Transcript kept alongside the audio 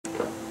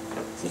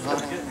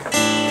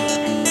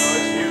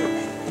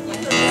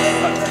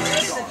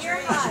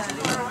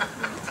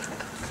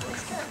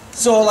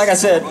So, like I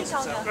said,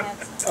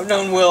 I've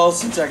known Will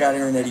since I got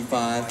here in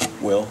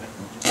 '85. Will.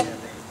 I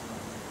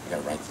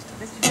gotta write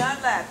this down. Mr.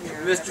 Dunlap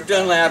here. Mr.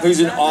 Dunlap, who's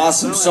an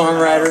awesome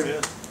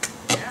songwriter.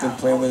 Been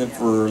playing with him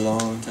for a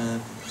long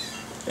time.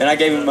 And I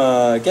gave him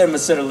a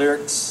set of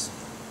lyrics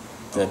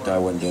that I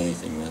wouldn't do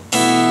anything with.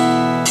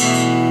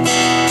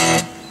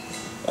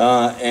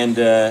 I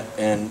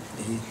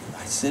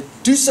said,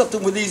 do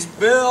something with these,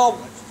 Bill.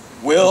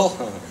 Will.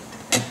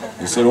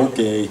 He said,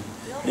 okay.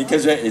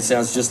 Because it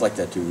sounds just like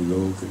that too.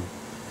 Okay.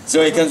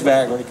 So he comes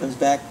back. When he comes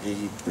back,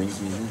 he brings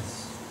me this.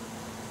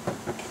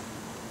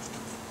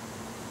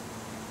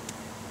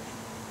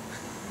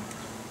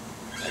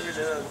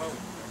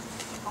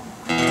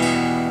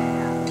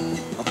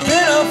 I've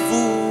been a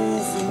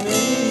fool for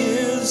many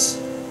years.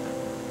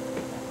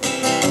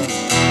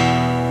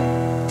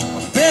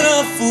 I've been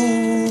a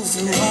fool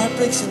through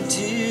heartbreaks and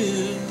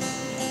tears.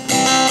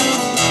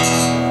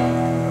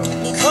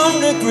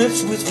 Come to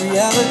grips with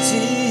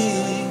reality.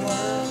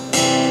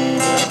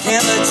 I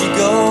can't let you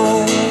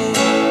go.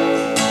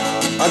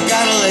 I've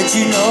gotta let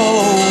you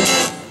know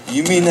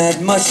you mean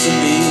that much to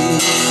me.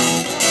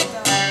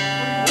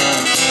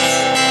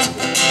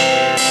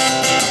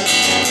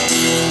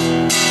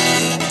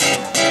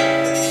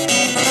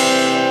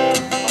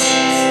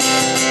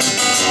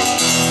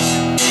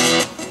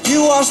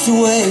 You washed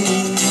away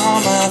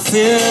all my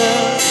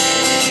fears,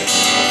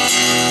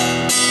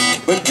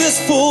 but this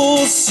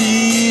fool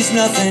sees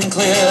nothing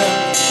clear.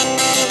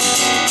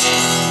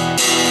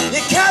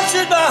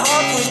 Captured my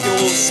heart with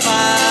your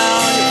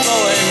smile, your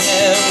flowing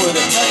hair, with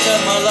a touch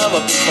of my love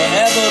I'll be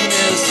forever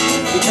missed,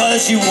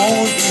 because you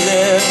won't be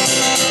there.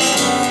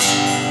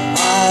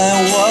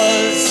 I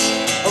was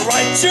a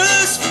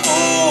righteous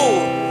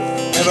fool,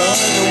 never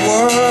heard the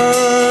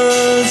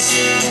words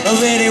of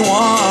anyone.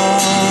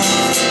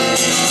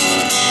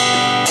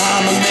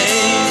 I'm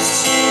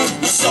amazed,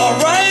 you saw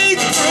right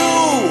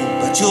through,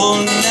 but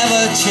you'll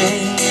never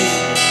change.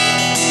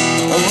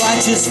 A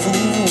righteous fool,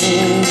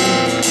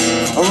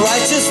 a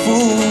righteous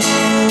fool.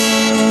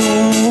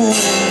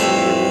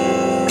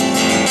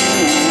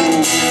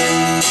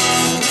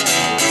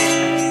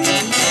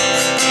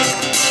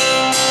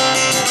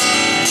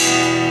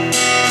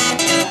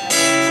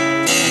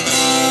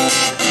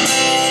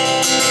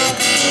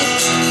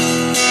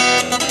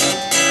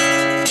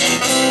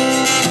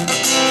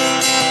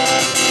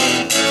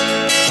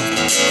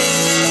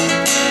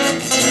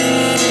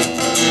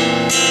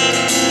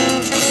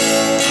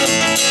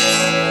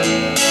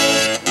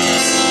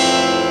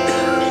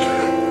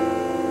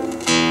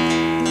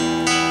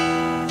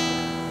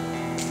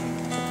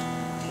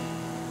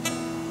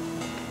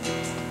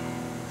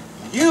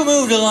 You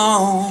moved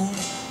along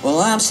while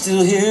I'm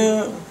still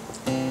here.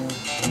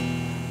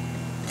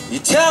 You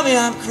tell me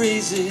I'm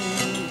crazy,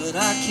 but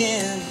I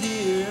can't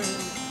hear.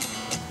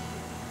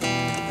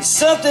 There's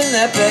something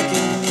that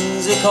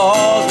beckons, it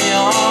calls me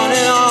on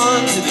and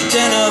on to the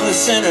den of the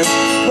sinner,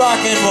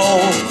 rock and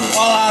roll.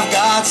 All I've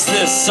got's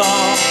this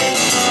song.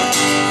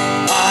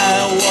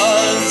 I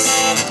was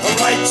a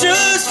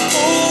righteous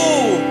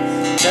fool,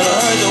 never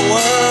heard the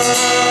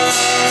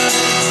words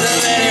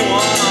of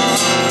anyone.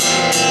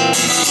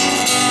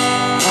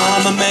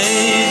 I'm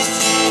amazed,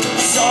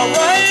 it's all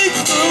right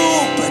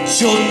through, but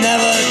you'll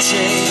never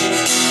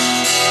change.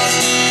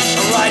 A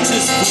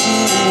righteous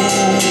fool,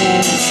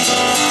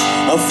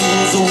 a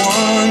fool's the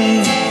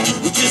one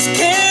who just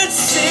can't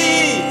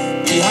see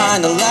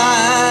behind the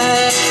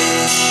lies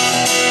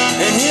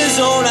in his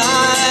own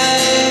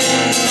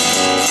eyes.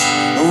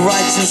 A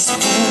righteous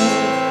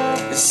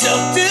fool is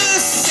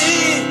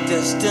self-deceived,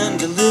 destined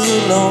to live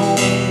alone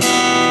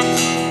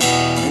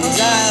and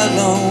die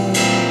alone.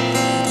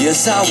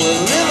 Yes, I will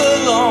live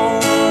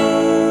alone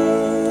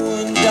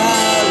and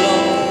die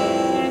alone.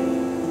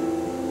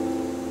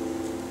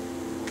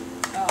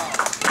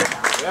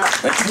 Yeah.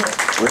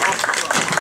 Thank you.